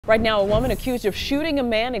Right now, a woman accused of shooting a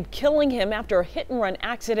man and killing him after a hit-and-run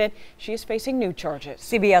accident. She is facing new charges.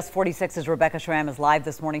 CBS 46's Rebekka Schramm is live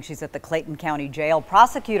this morning. She's at the Clayton County Jail.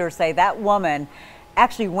 Prosecutors say that woman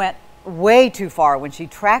actually went way too far when she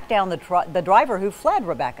tracked down the driver who fled.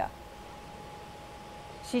 Rebekka.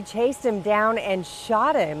 She chased him down and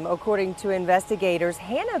shot him, according to investigators.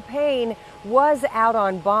 Hannah Payne was out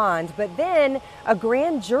on bond, but then a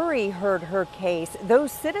grand jury heard her case.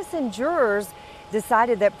 Those citizen jurors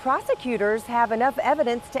decided that prosecutors have enough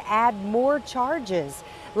evidence to add more charges.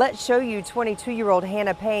 Let's show you 22-year-old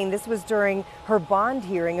Hannah Payne. This was during her bond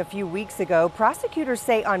hearing a few weeks ago. Prosecutors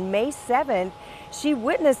say on May 7th, she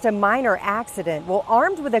witnessed a minor accident. Well,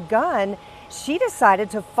 armed with a gun, she decided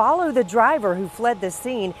to follow the driver who fled the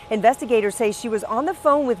scene. Investigators say she was on the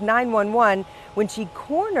phone with 911 when she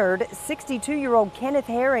cornered 62-year-old Kenneth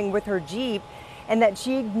Herring with her Jeep, and that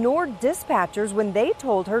she ignored dispatchers when they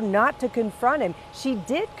told her not to confront him. She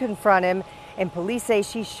did confront him, and police say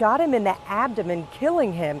she shot him in the abdomen,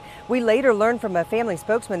 killing him. We later learned from a family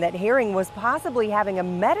spokesman that Herring was possibly having a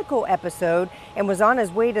medical episode and was on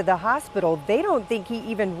his way to the hospital. They don't think he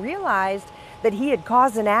even realized that he had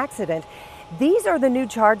caused an accident. These are the new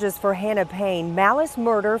charges for Hannah Payne: malice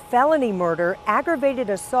murder, felony murder, aggravated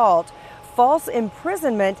assault, false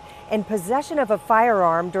imprisonment, and possession of a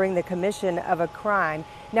firearm during the commission of a crime.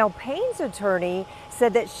 Now, Payne's attorney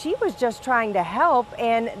said that she was just trying to help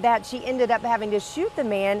and that she ended up having to shoot the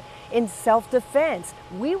man in self-defense.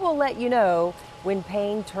 We will let you know when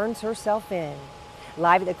Payne turns herself in.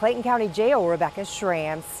 Live at the Clayton County Jail, Rebekka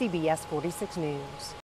Schramm, CBS 46 News.